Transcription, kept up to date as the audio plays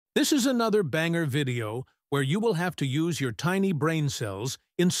This is another banger video where you will have to use your tiny brain cells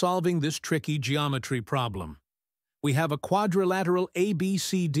in solving this tricky geometry problem. We have a quadrilateral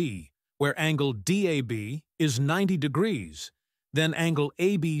ABCD, where angle DAB is 90 degrees, then angle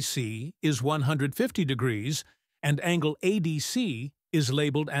ABC is 150 degrees, and angle ADC is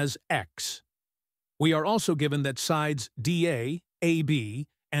labeled as X. We are also given that sides DA, AB,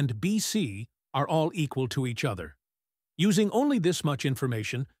 and BC are all equal to each other. Using only this much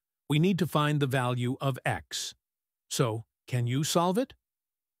information, we need to find the value of X. So, can you solve it?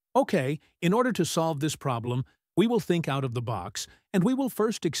 Okay, in order to solve this problem, we will think out of the box, and we will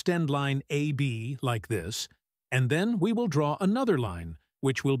first extend line AB like this, and then we will draw another line,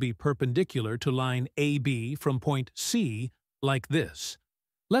 which will be perpendicular to line AB from point C like this.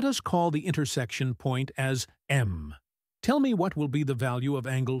 Let us call the intersection point as M. Tell me what will be the value of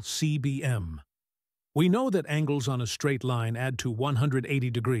angle CBM. We know that angles on a straight line add to 180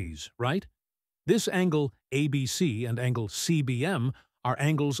 degrees, right? This angle ABC and angle CBM are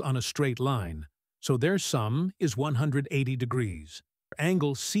angles on a straight line, so their sum is 180 degrees.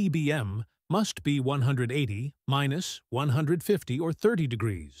 Angle CBM must be 180 minus 150 or 30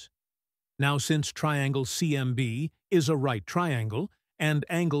 degrees. Now, since triangle CMB is a right triangle and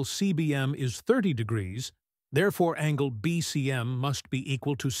angle CBM is 30 degrees, therefore angle BCM must be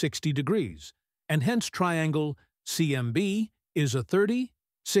equal to 60 degrees, and hence triangle CMB is a 30,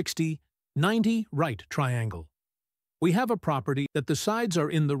 60, 90 right triangle. We have a property that the sides are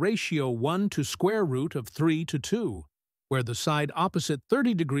in the ratio 1 to square root of 3 to 2, where the side opposite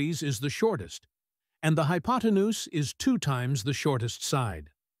 30 degrees is the shortest, and the hypotenuse is 2 times the shortest side.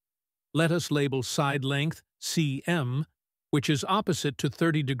 Let us label side length CM, which is opposite to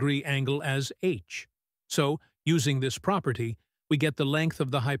 30-degree angle, as H. So, using this property, we get the length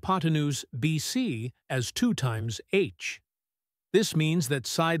of the hypotenuse BC as 2 times H. This means that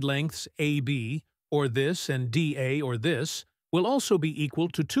side lengths AB, or this, and DA, or this, will also be equal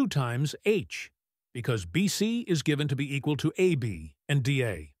to 2 times H, because BC is given to be equal to AB and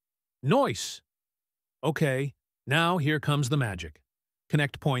DA. Nice! Okay, now here comes the magic.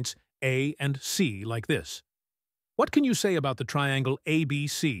 Connect points A and C like this. What can you say about the triangle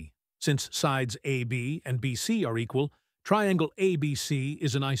ABC? Since sides AB and BC are equal, triangle ABC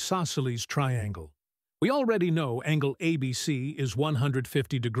is an isosceles triangle. We already know angle ABC is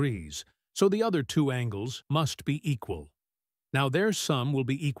 150 degrees, so the other two angles must be equal. Now their sum will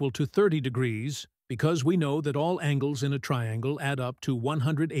be equal to 30 degrees because we know that all angles in a triangle add up to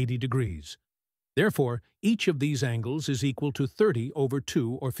 180 degrees. Therefore, each of these angles is equal to 30 over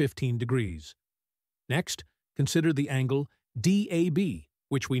 2 or 15 degrees. Next, consider the angle DAB,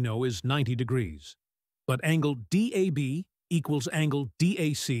 which we know is 90 degrees. But angle DAB equals angle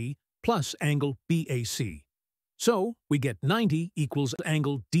DAC plus angle BAC. So, we get 90 equals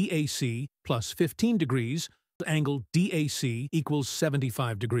angle DAC plus 15 degrees, angle DAC equals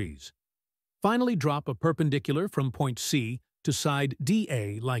 75 degrees. Finally, drop a perpendicular from point C to side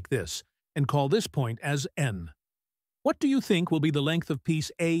DA like this, and call this point as N. What do you think will be the length of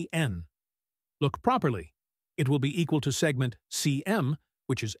piece AN? Look properly. It will be equal to segment CM,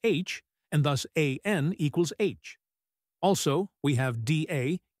 which is H, and thus AN equals H. Also, we have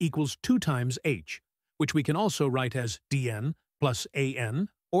DA equals 2 times H, which we can also write as DN plus AN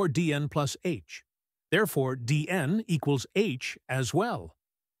or DN plus H. Therefore, DN equals H as well.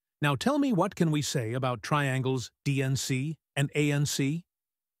 Now tell me, what can we say about triangles DNC and ANC?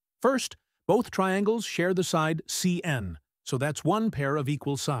 First, both triangles share the side CN, so that's one pair of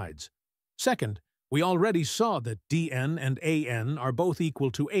equal sides. Second, we already saw that DN and AN are both equal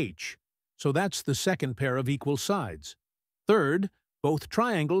to H, so that's the second pair of equal sides. Third, both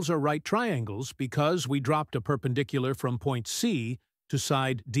triangles are right triangles because we dropped a perpendicular from point C to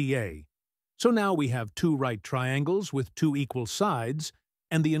side DA. So now we have 2 right triangles with 2 equal sides,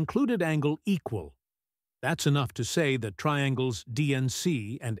 and the included angle equal. That's enough to say that triangles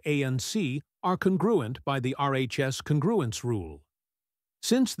DNC and ANC are congruent by the RHS congruence rule.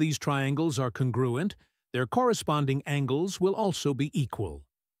 Since these triangles are congruent, their corresponding angles will also be equal.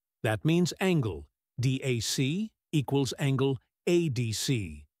 That means angle DAC equals angle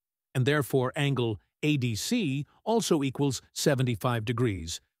ADC, and therefore angle ADC also equals 75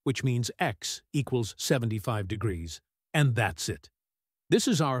 degrees, which means X equals 75 degrees. And that's it. This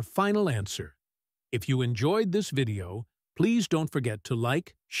is our final answer. If you enjoyed this video, please don't forget to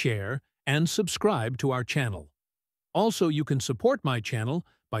like, share, and subscribe to our channel. Also, you can support my channel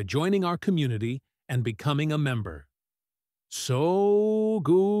by joining our community and becoming a member. So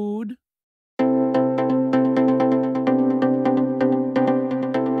good!